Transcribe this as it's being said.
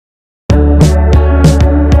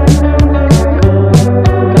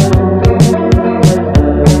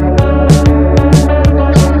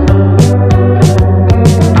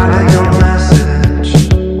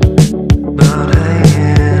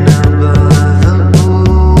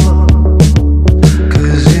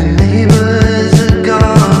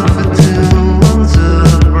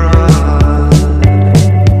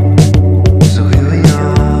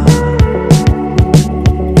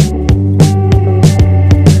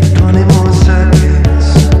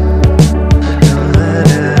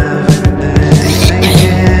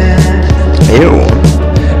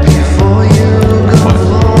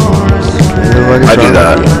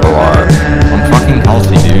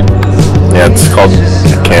It's called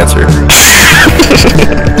cancer.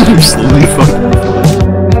 I'm slowly fucking.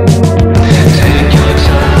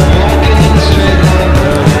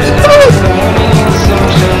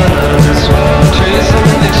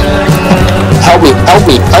 Help me! Help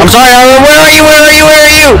me! I'm sorry, where are you? Where are you? Where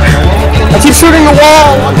are you? I keep shooting the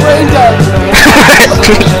wall! I'm brain dead!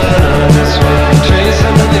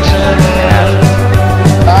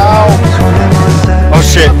 Ow! Oh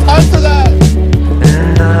shit. After that!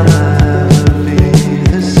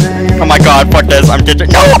 Oh my god, fuck this, I'm ditching.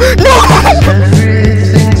 No!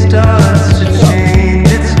 No!